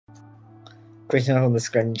Greeting on the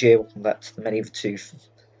screen, welcome back to the Medieval 2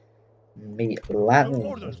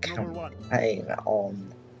 Milan campaign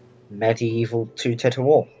on Medieval 2 Total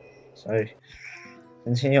War. So,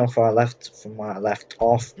 continuing from where I left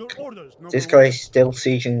off. This guy is still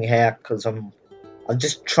sieging here because I'm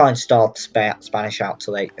just trying to start the Spanish out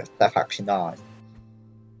till their faction dies.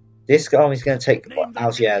 This guy is going to take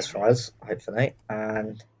Algiers for us, hopefully,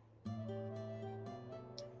 and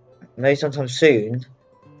maybe sometime soon,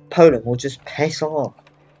 Poland will just piss off.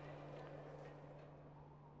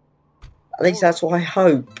 At least that's what I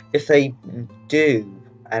hope, if they do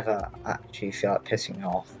ever actually feel like pissing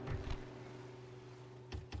off.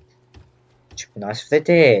 It would be nice if they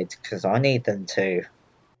did, because I need them to.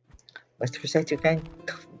 Where's the Crusader again?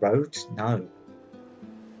 Roads? No.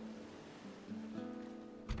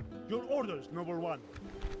 Your orders, number one.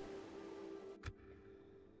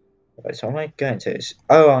 Right, so where am I going to?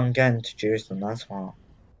 Oh, I'm going to Jerusalem, that's why.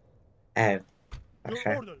 Oh.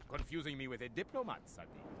 Okay. Confusing me with a diplomat, Sadi.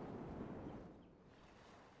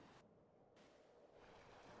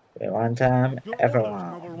 One time,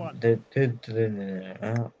 everyone.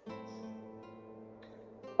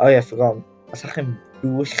 Oh yeah, I forgot. I was in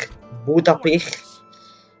Budapest.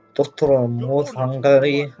 Doctor North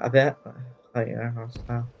Hungary, a bit. Oh, yeah,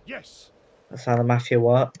 Yes. that's how the mafia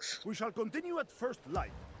works. We shall continue at first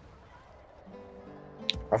light.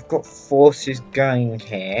 I've got forces going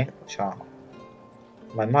here, which are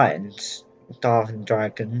my mines, Dark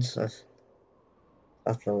Dragons of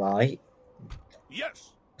the light. Yes.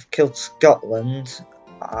 I've killed Scotland.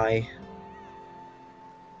 I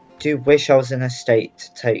do wish I was in a state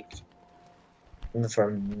to take them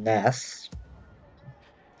from Ness.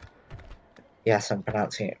 Yes, I'm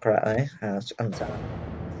pronouncing it correctly.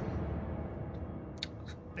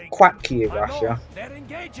 Quack you, Russia.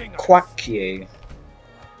 Quack you.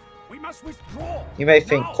 We must withdraw. You may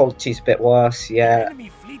think quality's a bit worse, yeah.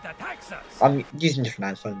 I'm using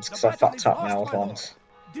different accents because I fucked up my old ones.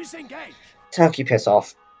 Disengage. Turkey, piss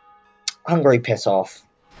off. Hungary, piss off.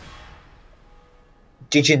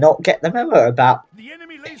 Did you not get the memo about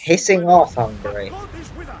pissing off Hungary?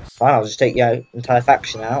 Fine, I'll just take your entire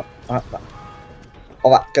faction out.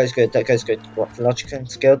 Oh, that goes good, that goes good. What, the logic and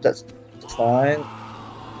skill, that's fine.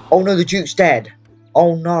 Oh no, the Duke's dead.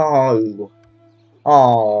 Oh no.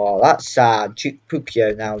 Oh, that's sad. Duke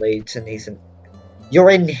Puccio now leads and he's in...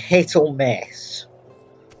 You're in hit or miss.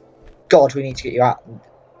 God, we need to get you out.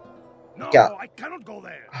 No, Yeah. I cannot go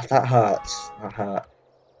there. Oh, that hurts. That hurt.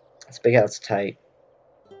 That's a big L to take.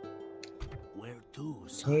 Where to,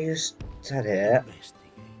 Can you just set it?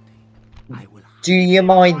 Do you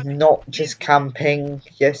mind not just camping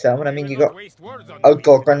yourself? I mean, you got... Oh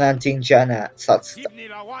god, Grenadine Janets. That's...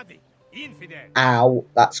 Ow,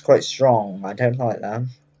 that's quite strong. I don't like them.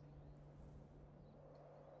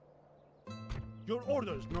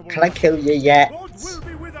 Can I kill you yet?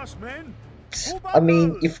 I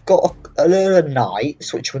mean, you've got a lot of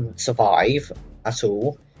knights which wouldn't survive at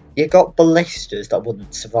all. You got ballistas that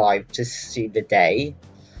wouldn't survive to see the day.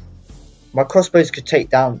 My crossbows could take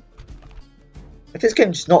down... If this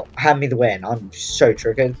game does not hand me the win, I'm so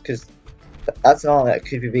triggered because that's an army that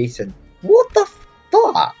could be beaten. What the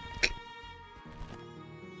fuck?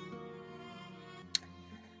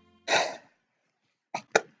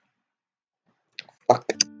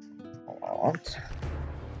 Fuck. What?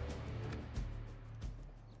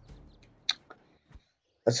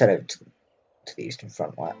 Let's head over to the eastern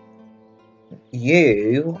front. What?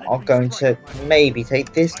 You are going to maybe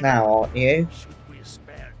take this now, aren't you?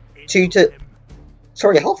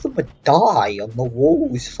 Sorry, half of them would die on the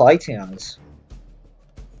walls fighting us.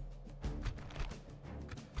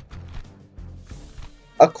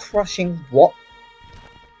 A crushing what?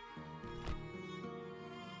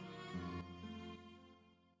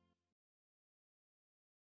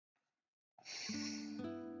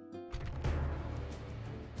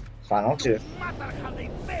 Fine, I'll do it.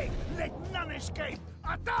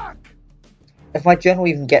 If my general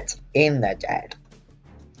even gets in, they're dead.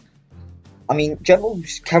 I mean,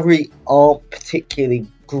 generals cavalry aren't particularly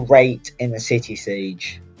great in the city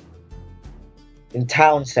siege. In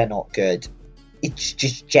towns, they're not good. It's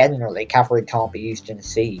just generally cavalry can't be used in a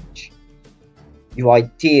siege. You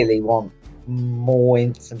ideally want more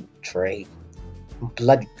infantry.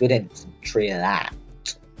 Bloody good infantry of that.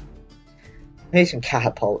 Maybe some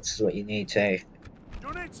catapults is what you need to.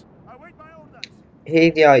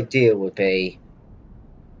 Here the idea would be,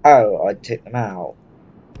 oh, I'd take them out.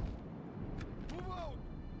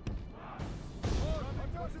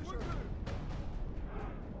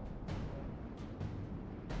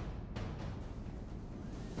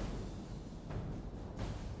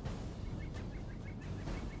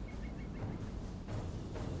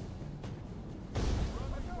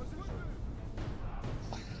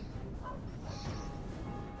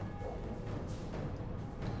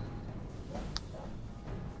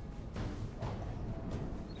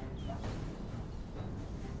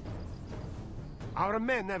 Our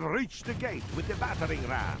men have reached the gate with the battering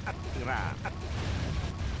ram.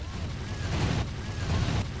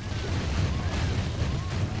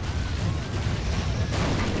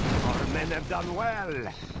 Our men have done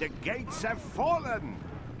well. The gates have fallen.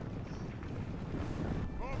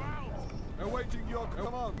 Awaiting your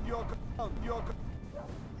command, your command, your command.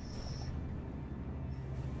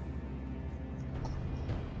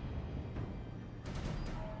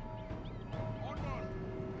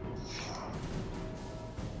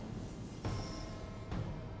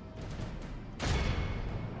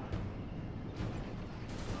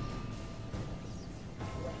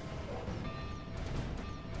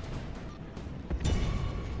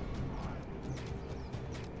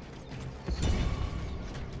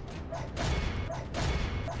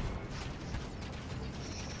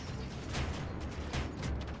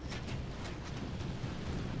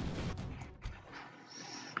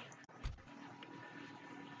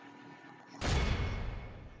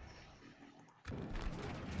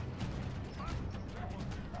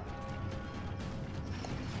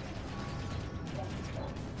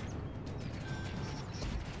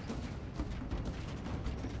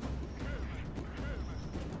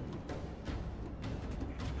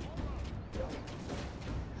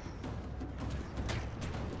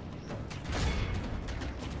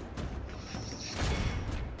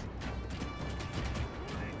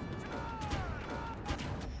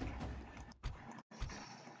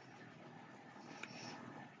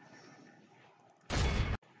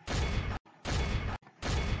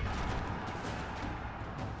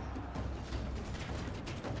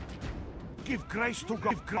 Give grace to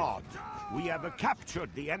God. We have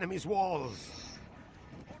captured the enemy's walls.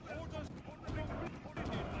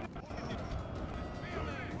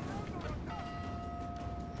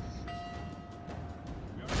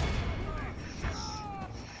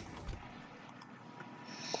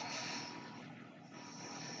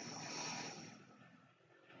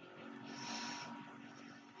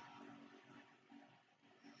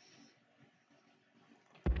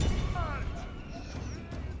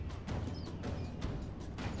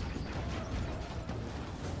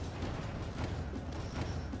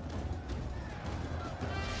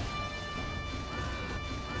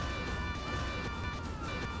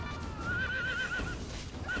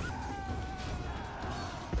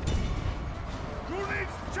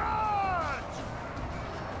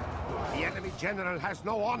 The enemy general has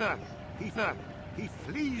no honor. He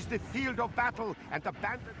flees the field of battle and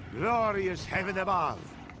abandons glorious heaven above.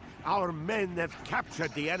 Our men have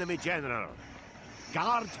captured the enemy general.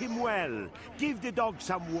 Guard him well, give the dog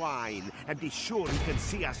some wine, and be sure he can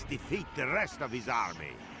see us defeat the rest of his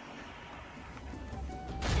army.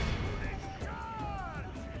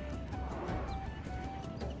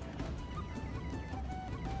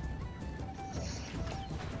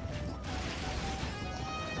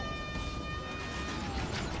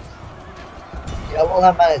 Yeah, well,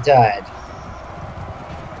 that man died.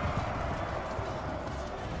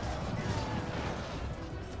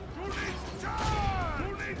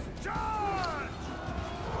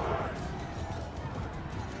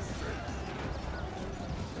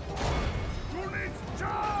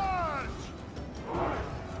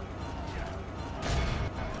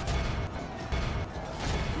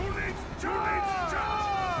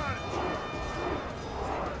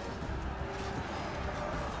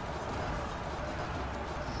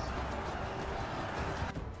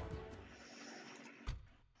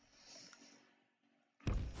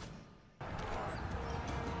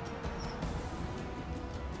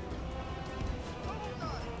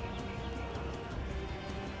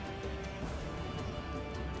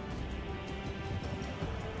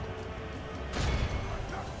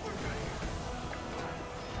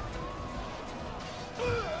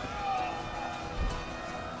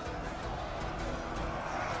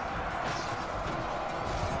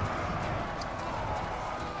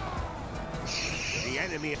 The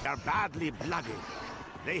enemy are badly blooded.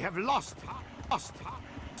 They have lost.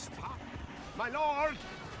 My lord,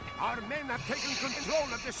 our men have taken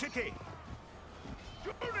control of the city.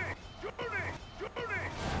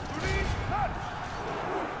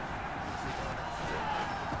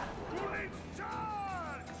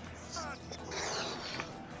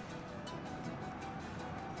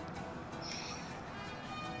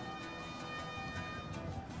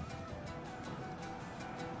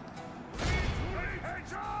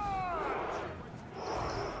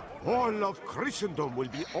 All of Christendom will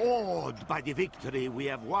be awed by the victory we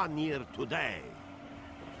have won here today.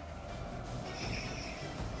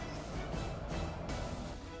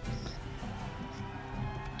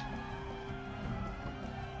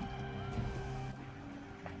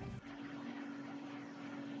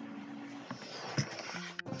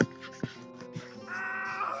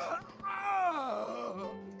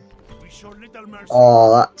 show little mercy.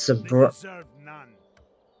 Oh, that's a They deserve none.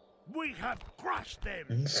 We have crushed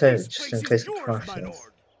them. So, This just place in case is it yours, my crashes.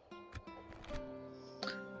 lord.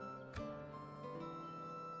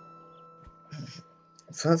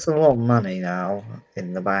 So that's a lot of money now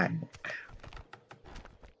in the bank.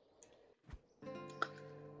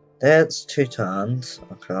 That's 2 turns.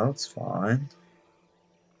 Okay, that's fine.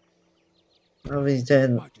 What are we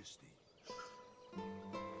doing? Majesty.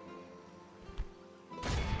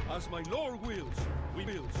 As my lord wills,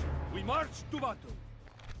 we march to battle.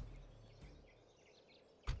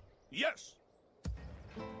 Yes.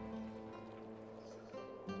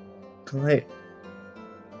 Can they...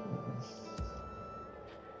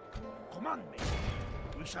 Command me.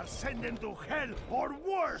 We shall send them to hell or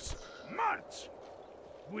worse. March.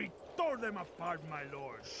 We tore them apart, my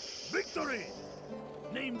lord. Victory!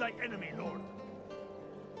 Name thy enemy, lord.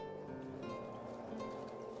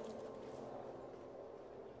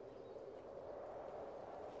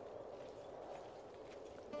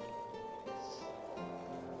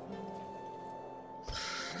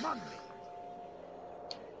 Command me.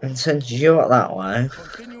 And send you out that way.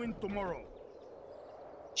 Continuing tomorrow.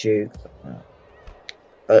 Duke.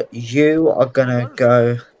 You are gonna Orders?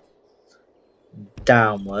 go We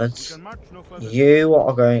downwards. can march no further. You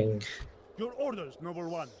are going Your orders, noble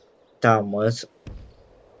one. downwards.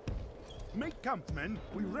 Make camp, men.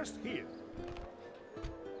 We rest here.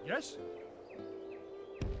 Yes?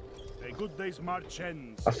 A good day's march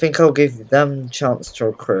ends. I think I'll give them a chance to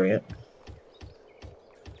recruit.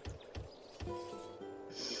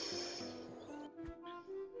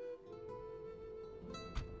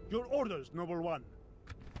 Your orders, noble one.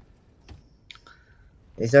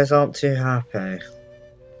 These guys aren't too happy.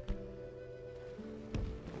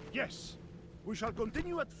 Yes. We shall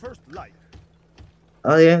continue at first light.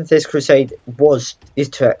 The aim of this crusade is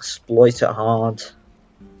to exploit it hard.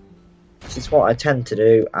 This is what I tend to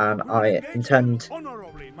do, and We will I engage intend them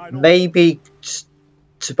honorably, my lord. maybe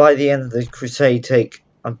to by the end of the crusade take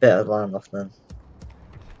a bit of land off them.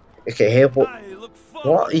 Okay, here what I look are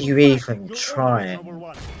forward you to even fighting. Your orders, trying? noble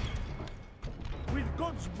one. With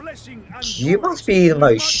God's blessing and You yours, must be the we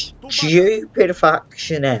most march to battle. stupid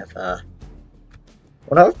faction ever.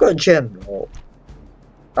 When I've got a general,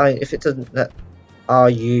 if it doesn't, are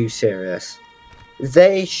you serious?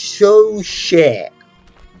 They so shit.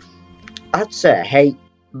 I'd say I hate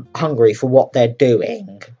Hungary for what they're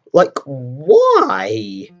doing. Like,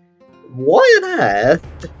 why? Why on earth?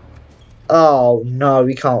 Oh no,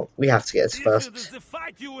 we can't. We have to get this If it is first. the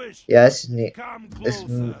fight you wish, Yeah, come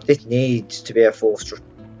closer. this needs to be a forced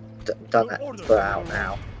done Your it orders, throughout noble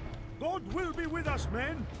now. one. God will be with us,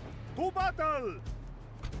 men. To battle.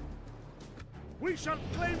 We shall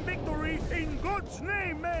claim victory in God's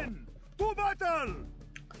name, men. To battle.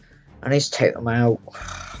 I need to take them out.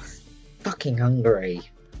 Fucking Hungary.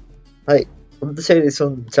 Like, I'm saying this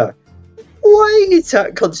on the time. Why is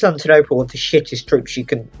that Constantinople with the shittest troops you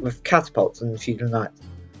can, with catapults and shooting knights?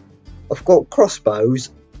 I've got crossbows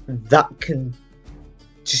that can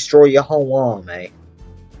destroy your whole army.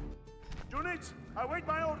 Units, await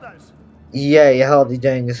my orders. Yeah, you're hardly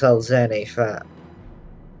doing yourselves any fat.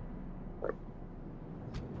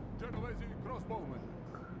 Genovese crossbowmen.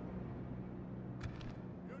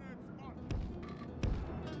 Units march.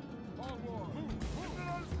 Forward.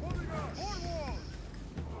 Generals forward. Forward.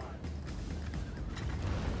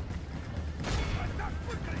 Attack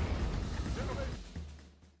quickly. Genovese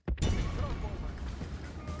crossbowmen.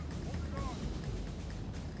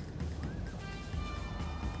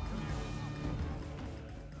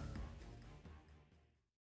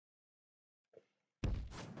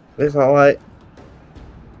 Is that right?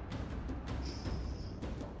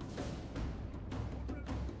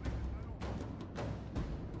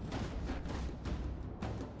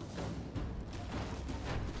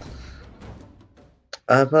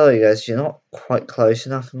 By the way, guys, you're not quite close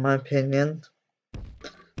enough, in my opinion.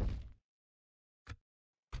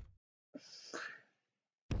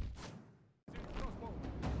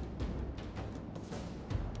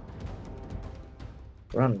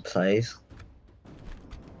 Run, please.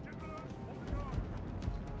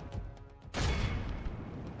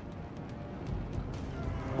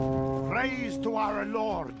 Praise to our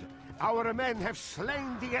Lord! Our men have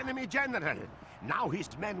slain the enemy general. Now his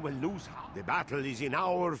men will lose heart. The battle is in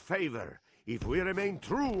our favor. If we remain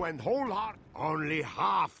true and wholehearted, only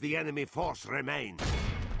half the enemy force remains.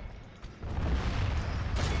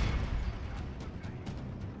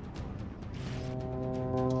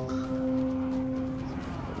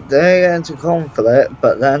 They're going to conflict,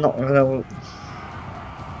 but they're not going to.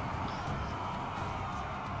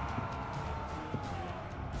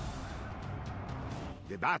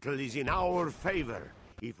 The battle is in our favor.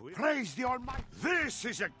 If we praise the Almighty, this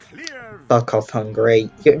is a clear. Fuck off,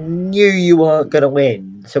 Hungary. You knew you weren't gonna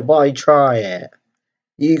win, so why try it?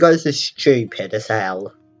 You guys are stupid as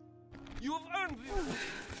hell. You have earned this.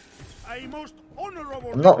 A most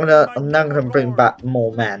honorable. I'm not gonna bring back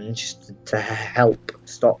more men just to help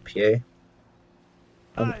stop you.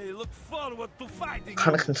 I'm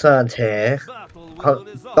kind of concerned here.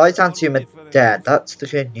 Byzantium are dead. That's the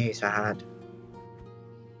good news I had.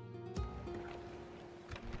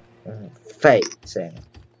 Facing.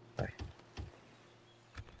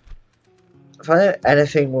 If I know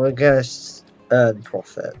anything, we're gonna earn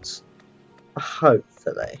profits.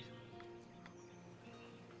 Hopefully.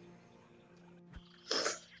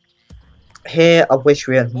 Here, I wish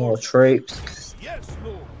we had more troops.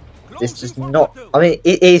 This does not. I mean,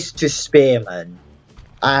 it is just spearmen,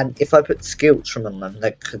 and if I put skills on them,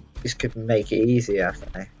 this could make it easier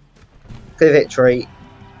for me. Clear victory.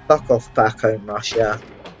 Fuck off back home, Russia.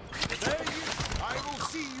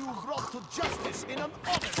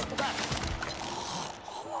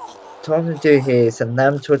 What I'm going to do here is send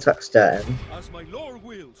them to attack Sturton,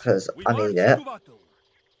 because I need it,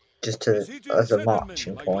 just as a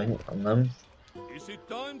marching point on them. Is it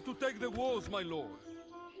time to take the walls, my lord?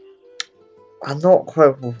 I'm not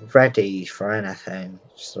quite ready for anything,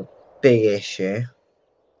 it's a big issue.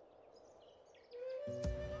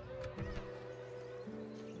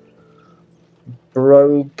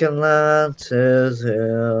 Broken lanterns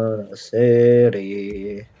in the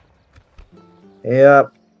city.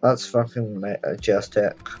 Yep. Let's fucking adjust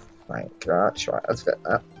it. Thank God. Right, let's get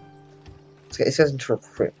that. Let's get this into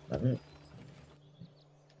recruitment.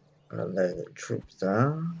 Load the troops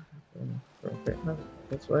down. Recruitment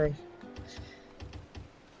this way.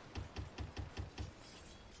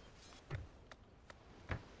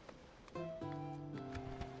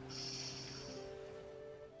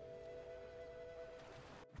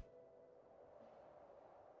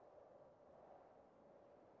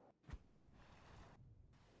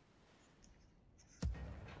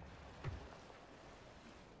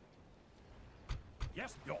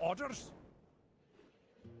 Yes, your orders?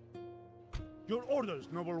 Your orders,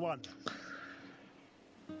 noble one.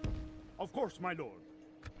 Of course, my lord.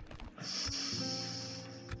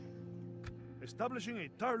 Establishing a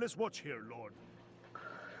tireless watch here, lord.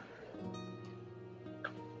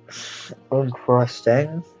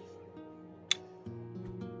 Interesting.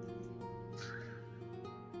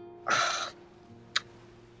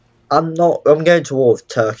 I'm going to war with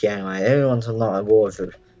Turkey anyway. Everyone's not at war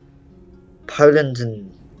with Poland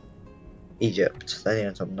and Egypt. They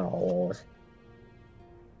are not at war with.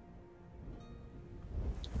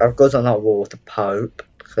 Of course, I'm not at war with the Pope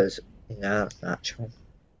because you know that's natural.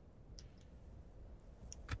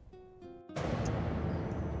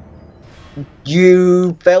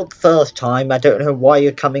 You failed the first time. I don't know why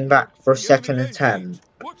you're coming back for a second attempt.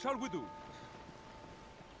 What shall we do?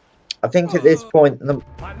 I think at this point,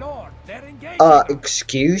 My lord, they're engaging.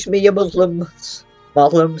 Excuse me, you Muslims,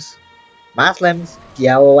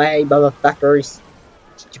 get away, motherfuckers,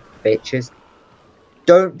 stupid bitches.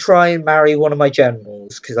 Don't try and marry one of my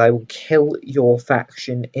generals, because I will kill your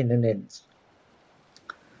faction in an instant.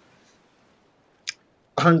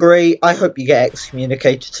 Hungary, I hope you get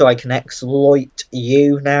excommunicated so I can exploit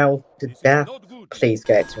you now to death. Please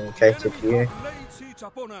get excommunicated, you.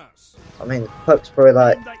 I mean, the Pope's probably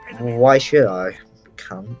like, why should I?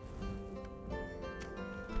 Cunt.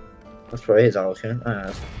 That's probably his argument.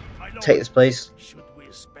 Take this, please. Should we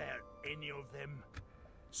spare any of them?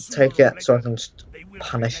 Take it so I can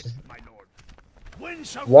punish them.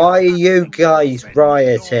 Why are you guys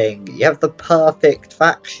rioting? You have the perfect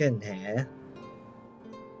faction here.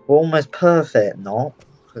 We're almost perfect, not?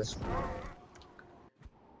 Because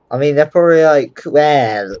I mean, they're probably like,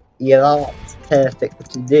 well, you're not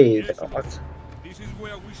perfect to do, but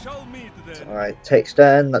alright, take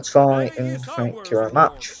stand, that's fine. Thank you very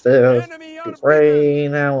much for free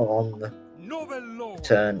now on the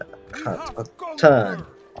turn. Turn.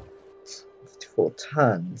 54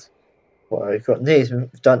 turns. Well, we've got these,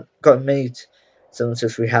 we've got many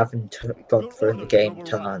since we haven't gone through the game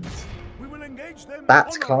turns.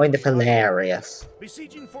 That's kind of hilarious.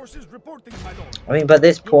 I mean, by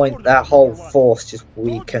this point, that whole force just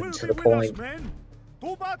weakened to the point.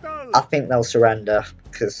 I think they'll surrender,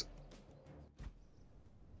 because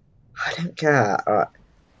I don't care.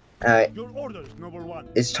 Alright.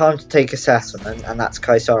 It's time to take a settlement, and that's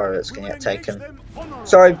Kayseri that's going to get taken.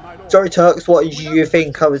 Sorry, Turks, what did you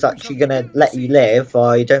think I was actually going to let you live?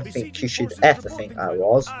 I don't think you should ever think I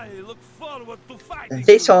was.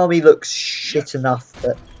 This army looks shit enough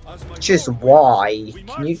that just why?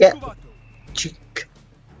 Can you get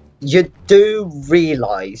You do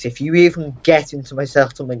realise if you even get into my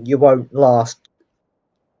settlement, you won't last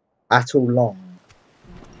at all long.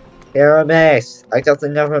 You're a mess. I got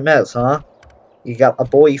another mess, huh? You got a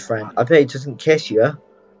boyfriend. I bet he doesn't kiss you.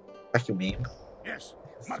 Fucking meme. Yes,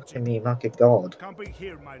 Fucking meme like a god. camping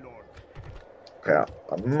here, my lord. Okay,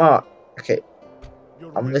 I'm not. Okay,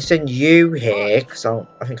 I'm gonna send you here because I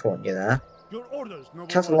think I want you there. Your orders, noble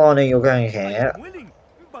Catalana, you're going I here. am willing,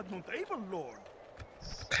 but not able, lord.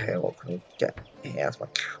 Okay, what can we get here? That's my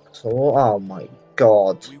capital. Oh my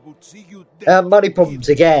god. We would see you dead. Money problems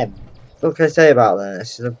again. What can I say about this?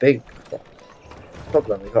 This is a big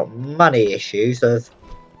problem. We've got money issues of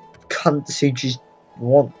cunts who just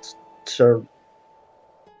want to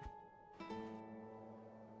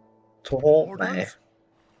haunt me.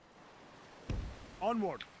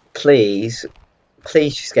 Onward. Please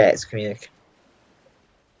just get excommunicated.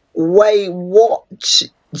 Wait, what?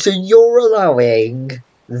 So you're allowing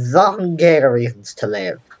the Hungarians to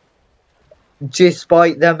live,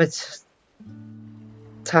 despite them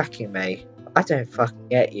attacking me? I don't fucking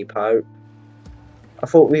get you, Pope. I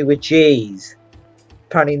thought we were G's.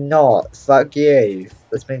 Apparently not. Fuck you.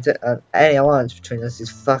 This means that any alliance between us is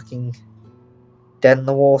fucking dead in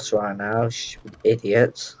the water right now.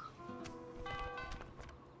 Idiots.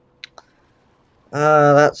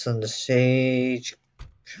 That's under siege.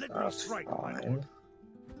 That's fine.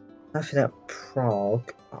 Nothing at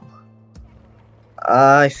Prague. Oh.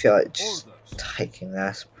 I feel like just taking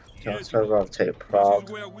this. I'd rather take Prague. This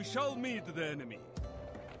is where we shall meet the enemy.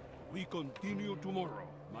 We continue tomorrow,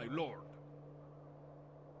 my lord.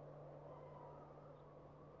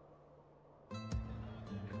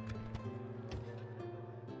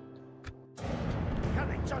 Had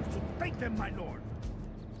a chance to take them, my lord.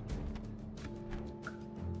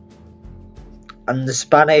 And the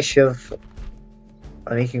Spanish have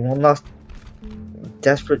making one last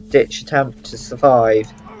desperate ditch attempt to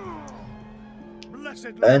survive.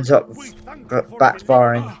 Ends up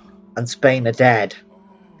backfiring, and Spain are dead.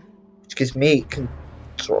 Which gives me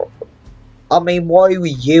control. I mean, why were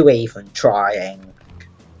you even trying?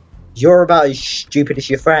 You're about as stupid as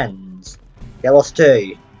your friends. Get lost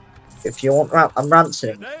too. If you want, I'm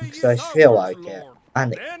ransoming because I feel like it,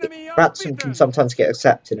 and ransom can sometimes get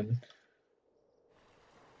accepted. And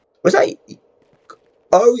was that?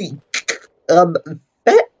 Oh,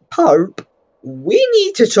 Pope, we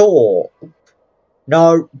need to talk.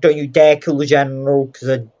 No, don't you dare kill the general,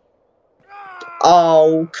 because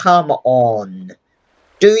oh, come on.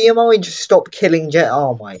 Do you mind just stop killing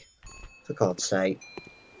oh my, for God's sake.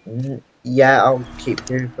 Yeah, I'll keep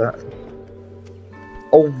you, but...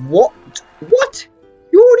 Oh, what? What?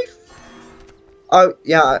 You already... Oh,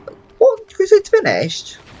 yeah, what? Because it's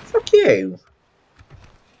finished? Fuck you.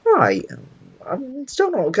 Right, I'm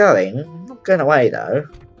still not going. I'm not going away, though.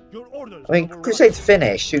 I mean, Crusade's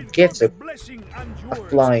finished. Who gives a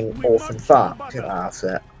flying orphan fuck about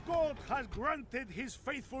it? God has granted his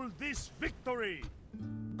faithful this victory.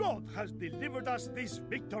 God has delivered us this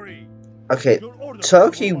victory. Okay,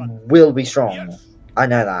 Turkey will be strong. Yes. I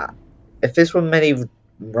know that. If this were mini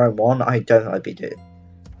Rome 1, I don't think I'd be doing.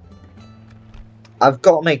 I've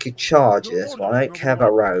got to make a charge of this one. I don't care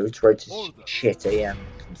about roads. Roads is shitty and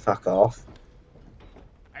can fuck off.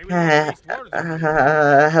 Hello.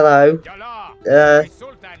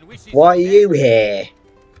 Why are you here?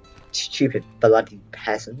 Stupid bloody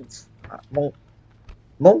peasants.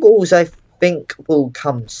 Mongols, I think, will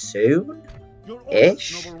come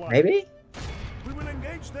soon-ish, maybe? We will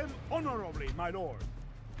engage them honorably, my lord.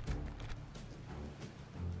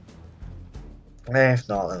 If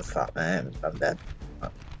not, then fuck man, I'm dead.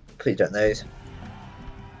 Please don't lose.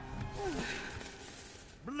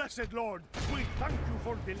 Blessed Lord, we thank you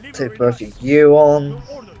for delivering take both of you on.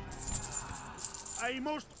 A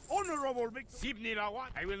most honorable victory.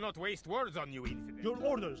 I will not waste words on you, infidel. Your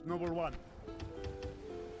orders, noble one.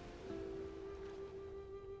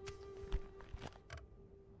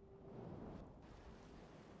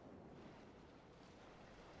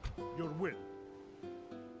 Your will.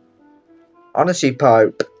 Honestly,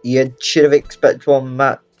 Pope, you should have expected one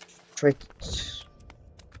match.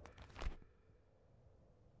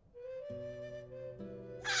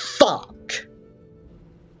 Fuck.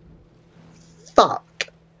 Fuck.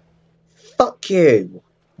 Fuck you.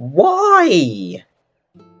 Why?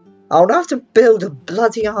 I'll have to build a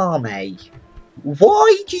bloody army.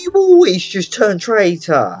 Why do you always just turn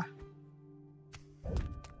traitor?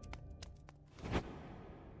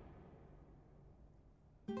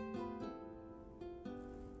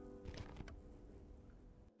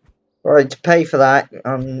 Right, to pay for that,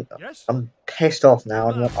 Yes? I'm pissed off now.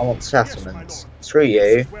 I want Yes, my settlements. lord. Screw This you.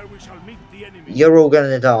 is where we shall meet the enemy. You're all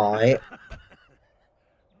gonna die.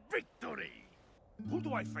 Victory! Who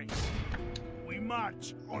do I face? We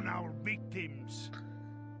march on our victims.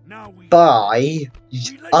 Now we Bye.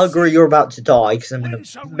 We lay I agree siege. you're about to die because I'm in When a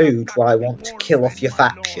shall we mood attack where I the want to wars kill off then, your my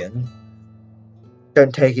lord? faction.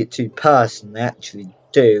 Don't take it too personally, I actually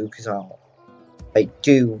do, because I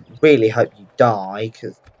do really hope you die,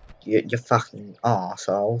 because you're fucking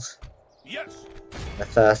arseholes Yes. in the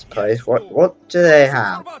first place. Yes, What Lord. do they Rising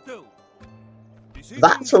have? for battle. Besieging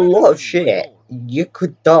That's a lot of settlement, my shit. lord. You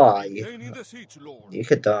could die. Maintaining the siege, Lord. You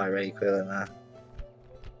could die really quickly there.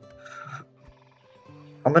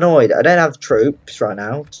 I'm annoyed. I don't have troops right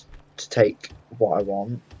now to take what I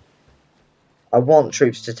want. I want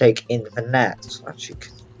troops to take Inverness. Actually,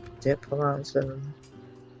 can diplomats and...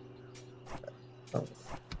 Oh.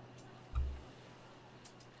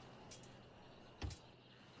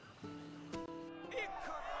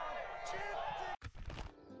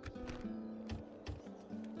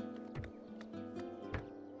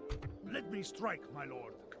 Let me strike, my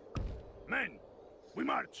lord. Men, we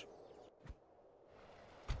march.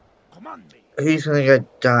 Command me. Who's gonna go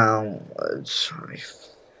downwards? I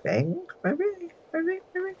think maybe.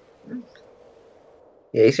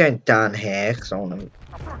 Yeah, he's going down here because I want him.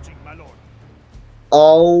 Approaching, my lord.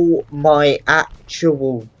 Oh my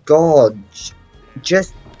actual god!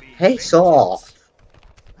 Just piss off!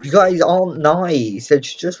 You guys aren't nice.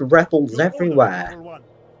 There's just rebels Your orders, everywhere. number one.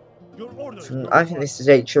 Your orders, And number I think one. this is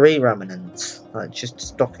HRE remnants, like just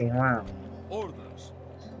stalking around. Orders.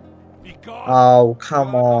 Be gone. Oh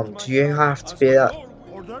come You are not on! my Do you father, have to as be my that? lord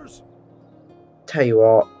will. Orders? Tell you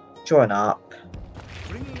what, join up.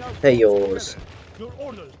 Bringing out They're troops yours. together. Your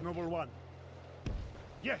orders, number one.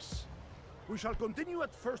 Yes. We shall continue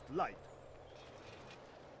at first light.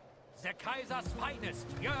 The Kaiser's finest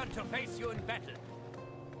yearn to face you in battle.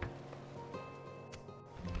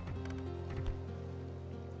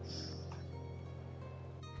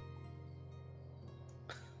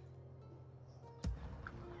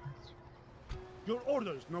 Your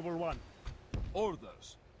orders, number one.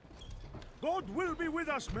 Orders. God will be with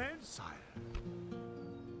us, men. Sire.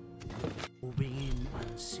 Moving in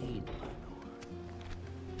unseen, my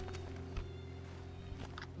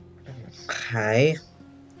lord. Okay.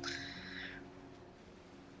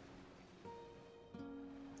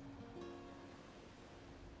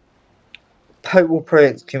 Pope will probably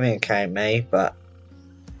excommunicate me, but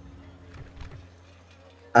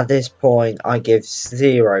at this point I give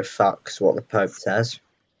zero fucks what the Pope says.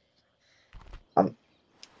 I'm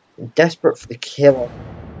desperate for the kill.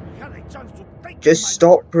 We had a chance to take Just him, my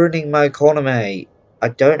stop lord. ruining my economy. I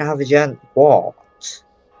don't have a gen. What?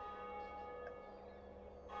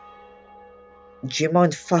 Do you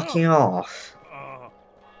mind fucking off?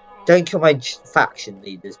 Don't kill my faction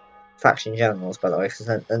leaders, faction generals, by the way, because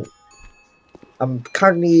I'm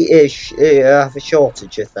currently have a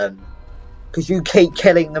shortage of them. Because you keep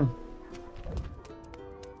killing them.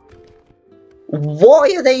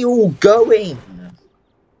 Why are they all going?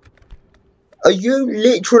 Are you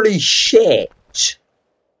literally shit?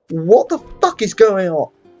 What the fuck is going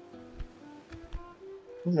on?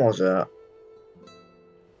 What was it?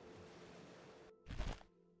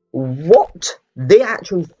 What the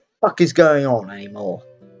actual fuck is going on anymore?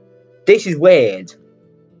 This is weird.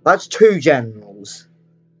 That's 2 generals.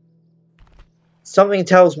 Something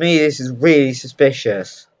tells me this is really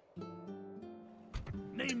suspicious.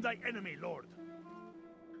 Name thy enemy, lord.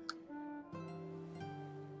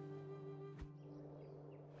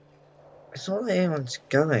 It's not like anyone's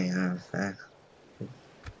going out there.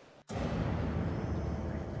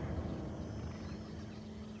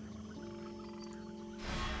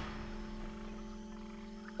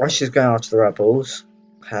 Russia's going after the rebels.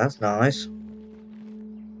 That's nice.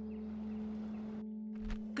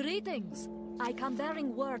 Greetings. I come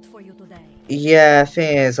bearing word for you today. Yeah,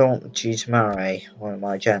 thing is, I want you to marry one of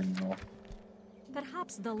my generals.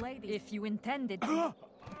 Perhaps the lady, if you intended to.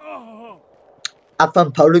 Have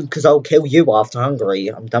fun, Poland, because I'll kill you after Hungary.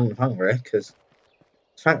 I'm done with Hungary, because,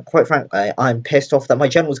 quite frankly, I'm pissed off that my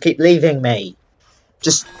generals keep leaving me.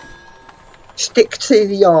 Just stick to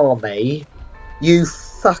the army, you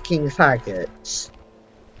fucking faggots.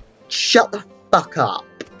 Shut the fuck up.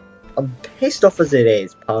 I'm pissed off as it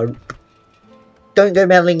is, Pope. Don't go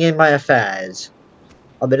meddling in my affairs.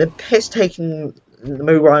 I'm in a piss-taking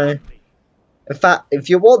mood right now. In fact, if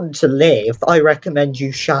you want to live, I recommend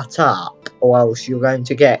you shut up, or else you're going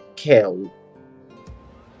to get killed.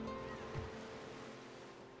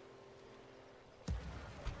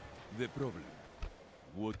 The problem.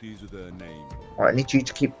 What is the name? Right, I need you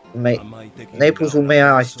to keep Am I taking Naples will down make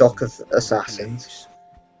a my castle stock of or a assassins. place?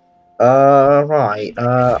 Right,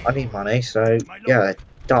 I need money, so My lord, yeah,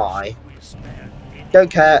 die. we spare any Don't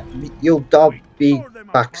care, you'll We be tore them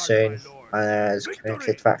back apart, soon my lord. as Victory!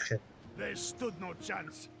 committed faction. They stood no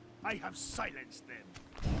chance. I have silenced them.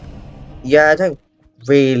 Yeah, I don't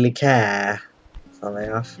really care. Funnily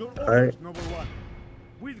enough. Your Pope, orders, noble one.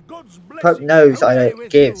 With God's Pope blessing. knows I Away don't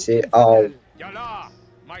with give you, it. Oh, infidel! Yallah,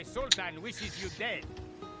 my sultan wishes you dead.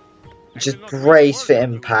 I just will not waste brace words for on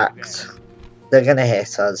you, impact. infidel. They're gonna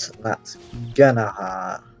hit us, and that's gonna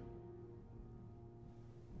hurt.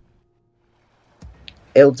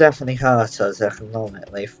 It'll definitely hurt us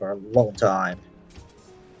economically for a long time.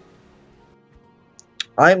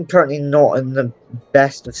 I'm currently not in the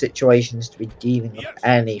best of situations to be dealing with Yes.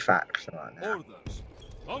 any faction right now. Orders.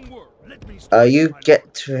 Onward. Let me strike, You my get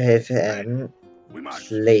lord. to him, We march.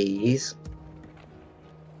 please.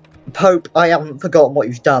 Pope, I haven't forgotten what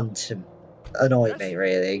you've done to annoy me,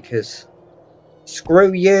 really, because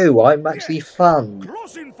screw you, I'm actually Yes. fun.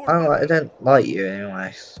 Closing for I battle. don't like you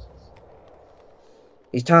anyway.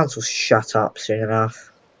 These towns will shut up soon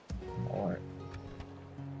enough. Alright.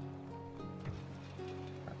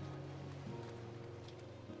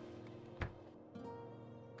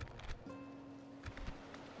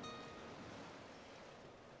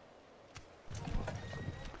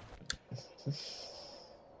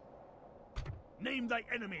 Name thy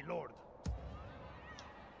enemy, lord.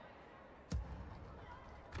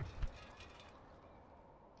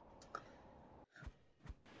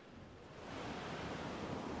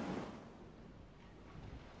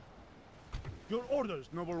 Your orders,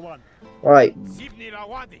 noble one. Right, Sibni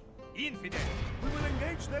Lawadi, infidel. We will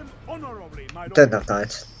engage them honorably, my lord. don't have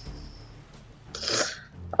night.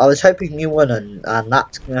 I was hoping you wouldn't, and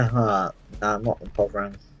that's gonna hurt. No, I'm not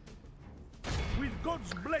bothering. With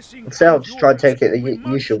God's blessing Instead, I'll and just try and yours, take it we the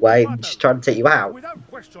march usual to way and battle. just try and take you out. Without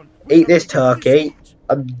question, we Eat shall this begin turkey. siege.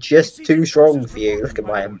 I'm just too Besieging strong forces for you. reporting, Look at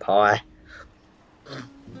my my lord. empire.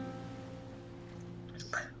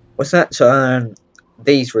 What's that to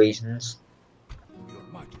these regions? Your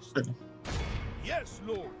Majesty. Yes,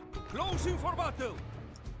 Lord. Closing for battle.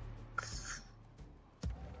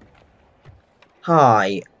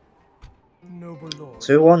 Hi. Noble lord.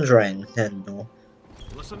 So you're wandering, then? Or...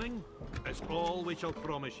 Listening is all we shall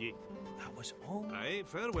promise ye. That was all. Aye,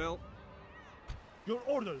 farewell. Your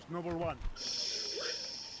orders, noble one.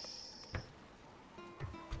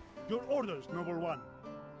 Your orders, noble one.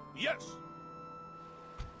 Yes.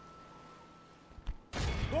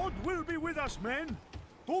 God will be with us, men.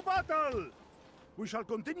 To battle! We shall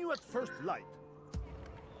continue at first light.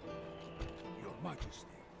 Your Majesty.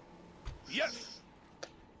 Yes.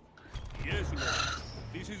 Yes, Lord.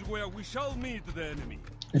 This is where we shall meet the enemy.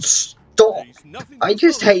 Stop! There is nothing I to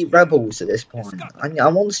just salvage hate here. rebels at this point. I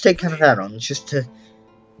want to take Canaveron just to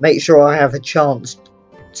make sure I have a chance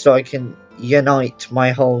so I can unite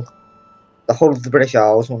the whole of the British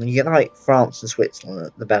Isles. I want to unite France and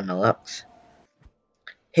Switzerland, the Benelux.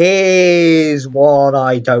 Here's one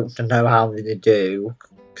I don't know how I'm going to do,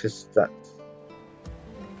 because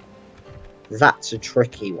that's a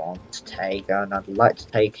tricky one to take, and I'd like to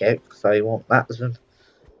take it, because I want that as a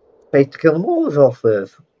place to kill them all off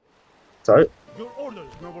with. So, Your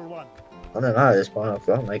orders, noble one. I don't know at this point, I've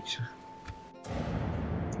got to make sure.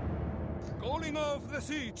 Calling off the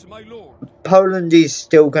siege, my lord. Poland is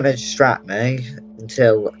still going to distract me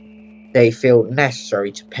until they feel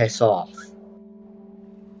necessary to piss off.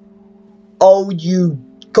 Oh, you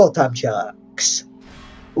goddamn jerks.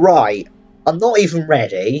 Right, I'm not even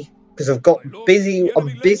ready, because I've got My lord, busy, the I'm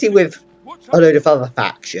enemy busy lays with siege. What a shall load we of do? other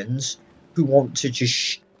factions who want to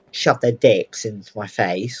just shove their dicks into my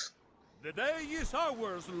face. The day is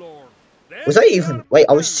ours, Lord. The Was I enemy even, are wait,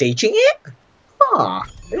 I was beaten. sieging it? Ah,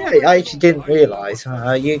 No, yeah, my I actually lord. didn't I never realise.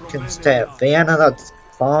 fight You from can enemy stay at lines. Vienna, that's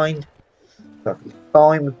fine. Perfectly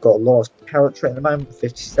fine, we've got a lot of territory at the moment,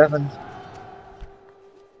 57.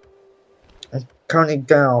 I'm currently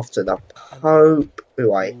going after the Pope,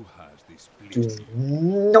 who I Who has this do pleased you?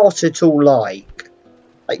 not at all like.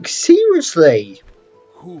 Like, seriously,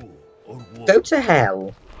 Who or what go to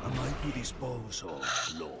hell. am I to dispose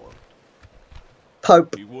of, lord?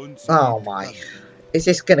 Pope, We won't see oh it my, coming. is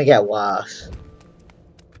this gonna get worse?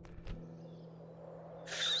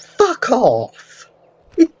 Fuck off!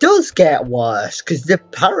 It does get worse, because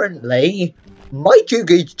apparently my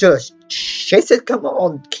Duke is just shit at, come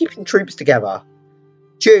on, keeping troops together.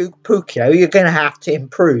 Duke Puccio, you're gonna have to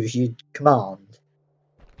improve your command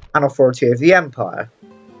and authority of the Empire.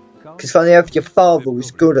 Because funny enough, your father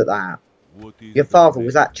was good at that. What is Your the father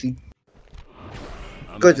was name? actually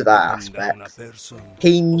good at that aspect.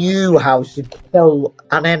 He knew how to kill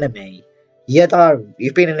an enemy. You don't.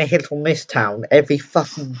 You've been in a hit or miss town every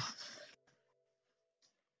fucking...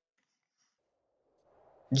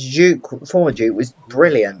 Former Duke was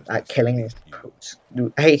brilliant at killing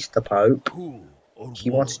hates the Pope. He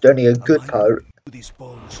wanted only a good Pope.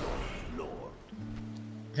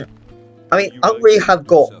 I mean, Hungary have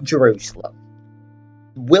got Jerusalem.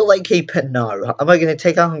 Will they keep it? No. Am I going to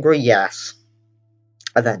take Hungary? Yes.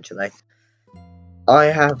 Eventually. I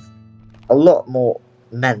have a lot more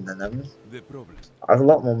men than them. I have a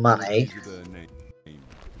lot more money.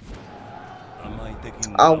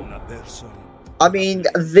 I mean,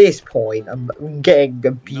 at this point, I'm getting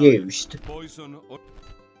abused.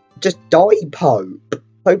 Just die, Pope.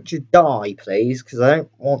 Pope, just die, please, because I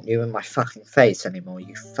don't want you in my fucking face anymore,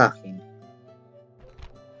 you fucking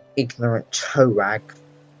ignorant toe-rag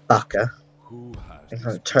fucker.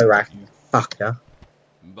 Ignorant toe-rag fucker.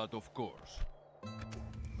 But of course.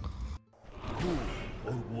 Who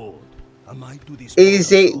or what am I to dispose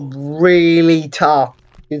Is it of? really tough?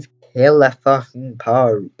 Just kill the fucking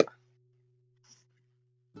Pope.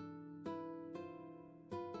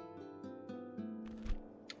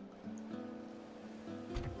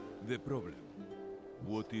 The problem.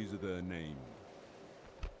 What is the name?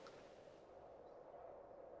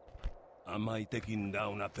 Am I taking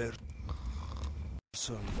down a person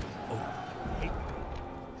or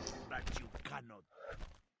That you cannot.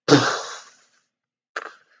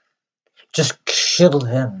 Just kill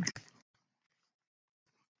him.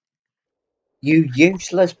 You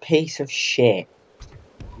useless piece of shit.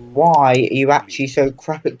 Why are you actually so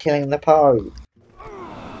crap at killing the Pope?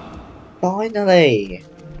 Finally!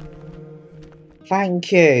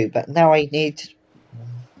 Thank you, but now I need to...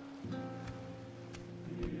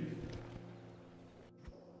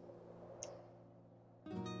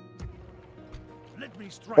 Let me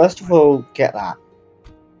strike. First of all, get that.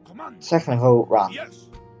 Command. Second of all, run. Yes.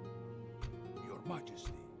 Your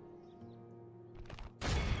Majesty.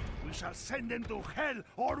 We shall send them to hell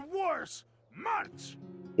or worse. March.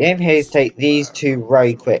 The aim here is to take these two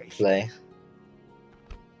very quickly.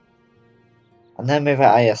 And then move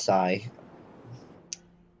at ASI.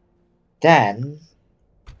 Then...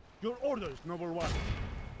 Your orders, noble one.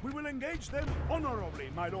 We will engage them honorably,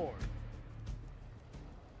 my lord.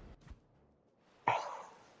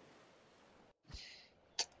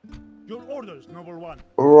 Your orders, noble one.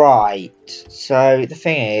 Right. So, the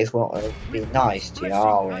thing is, what would be nice to you,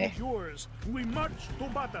 are we? Yours, we march to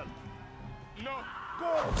battle. No.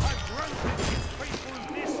 God has granted his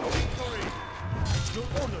faithful this victory.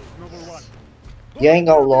 Your orders, noble one. You ain't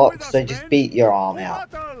got God will be lots, with so us, just men. beat your arm To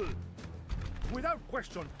out. battle. Without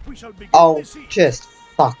question, we shall begin Oh, the siege. just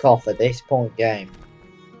fuck off at this point, game.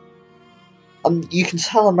 You can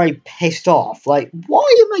tell I'm very pissed off. Like, why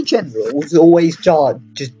are my generals always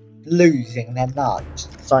just losing their nuts,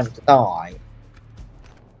 deciding to die?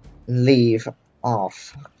 Leave. Oh,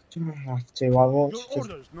 fuck. Do I have to? I want Your to just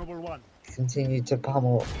orders, noble one. continue to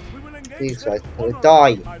pummel We will engage these them guys until they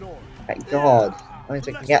honorably, die. my lord. Thank God. I need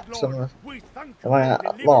to Blessed get Lord, some. we thank Am you I for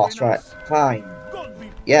delivering lost? Right, us. fine. God be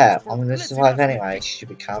Yeah, praised for I'm gonna blessing survive us with anyway,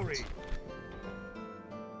 stupid cunt. victory.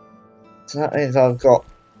 So that means I've got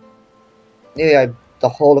nearly the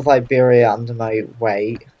whole of Iberia under my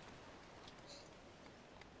weight.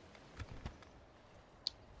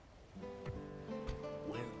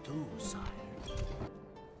 Where to, sire?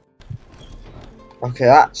 Okay,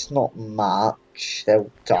 that's not much.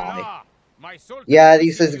 They'll die. Yalla, my sultan Yeah,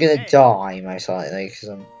 these wishes are you gonna dead. die most likely because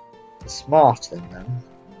I'm smarter than them.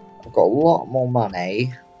 I've got a lot more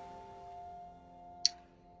money.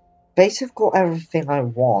 Basically, I've got everything I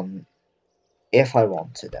want if I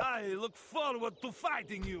wanted it. I look forward to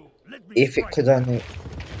fighting you. Let me If it strike. could only.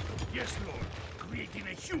 Yes, lord. Creating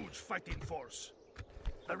a huge fighting force.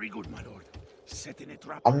 Very good, my lord. Setting a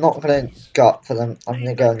trap. I'm not gonna go for them. I'm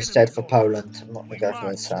gonna go instead for Poland. I'm not gonna We go for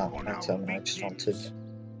march this on our momentum I big just kings. wanted.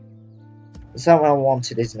 Is that what I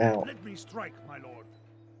wanted is now? Let me strike, my lord.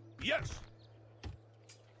 Yes.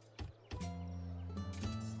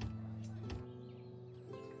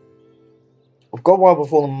 I've got a while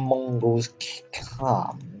before the Mongols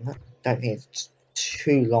come. Don't think it's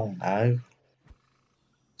too long though.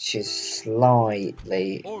 Which is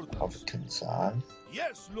slightly of a concern.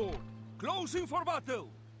 Yes, Lord. Closing for battle.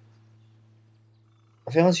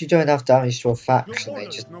 I think once you do enough damage to a faction, Your they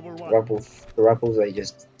orders, just noble one. the rebels they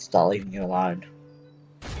just start leaving you alone.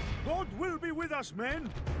 God will be with us, men.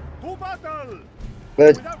 To battle.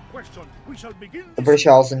 But Without question, we shall begin the this British siege.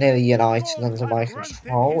 Isles are nearly united God under my has granted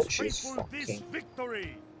control, his which is faithful this fucking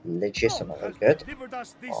victory. legitimately God has good. delivered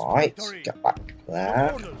us this Alright, victory. get back Your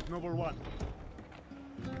there. orders, noble one.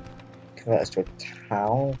 convert us to a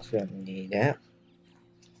town because we don't need it.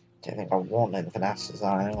 Don't think I want anything else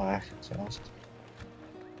design anyway, to be honest.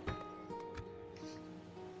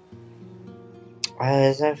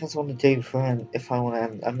 Is there anything I want to do for if I want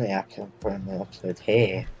to end the episode, put in the episode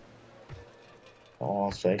here?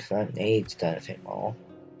 Also, if I don't need to do anything more.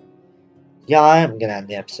 Yeah, I am going to end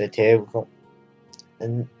the episode here. We've got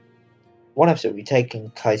one episode we're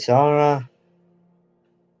taking Kaisara,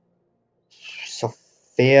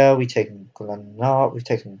 Sofia, we've taken Granada, we've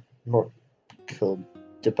taken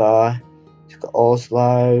Dubai, we've got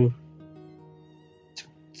Oslo,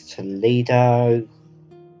 Toledo,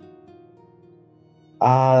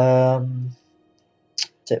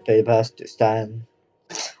 Budapest, Stan,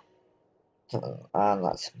 and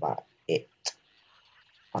that's about it.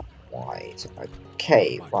 Right,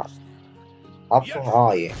 okay, right. How far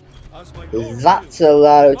are you? That's a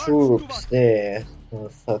lot of troops there.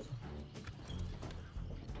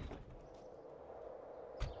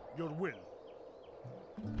 Your will.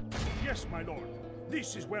 Yes, my lord.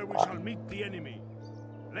 This is where we shall meet the enemy.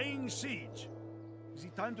 Laying siege. Is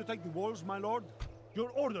it time to take the walls, my lord?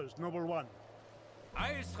 Your orders, noble one.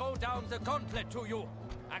 I throw down the gauntlet to you.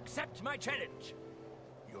 Accept my challenge.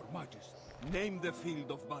 Your Majesty, name the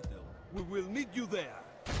field of battle. We will meet you there.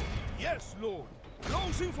 Yes, Lord.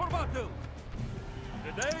 Closing for battle.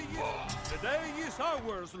 The day is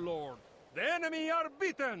ours, Lord. The enemy are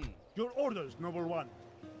beaten. Your orders, noble one.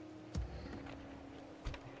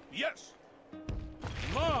 Yes.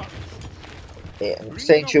 March. Yeah,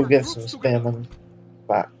 Saint you'll give some spearmen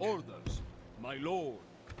back. Orders, my lord.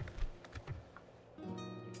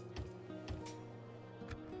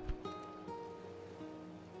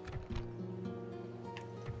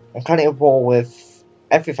 I'm currently at war with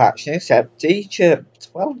every faction except Egypt.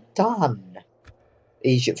 Well done,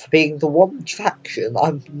 Egypt, for being the one faction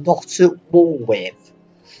I'm not at war with.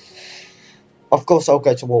 Of course, I'll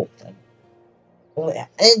go to war with them. I'll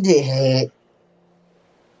end it here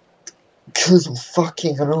because I'm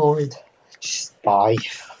fucking annoyed. Just bye,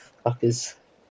 fuckers.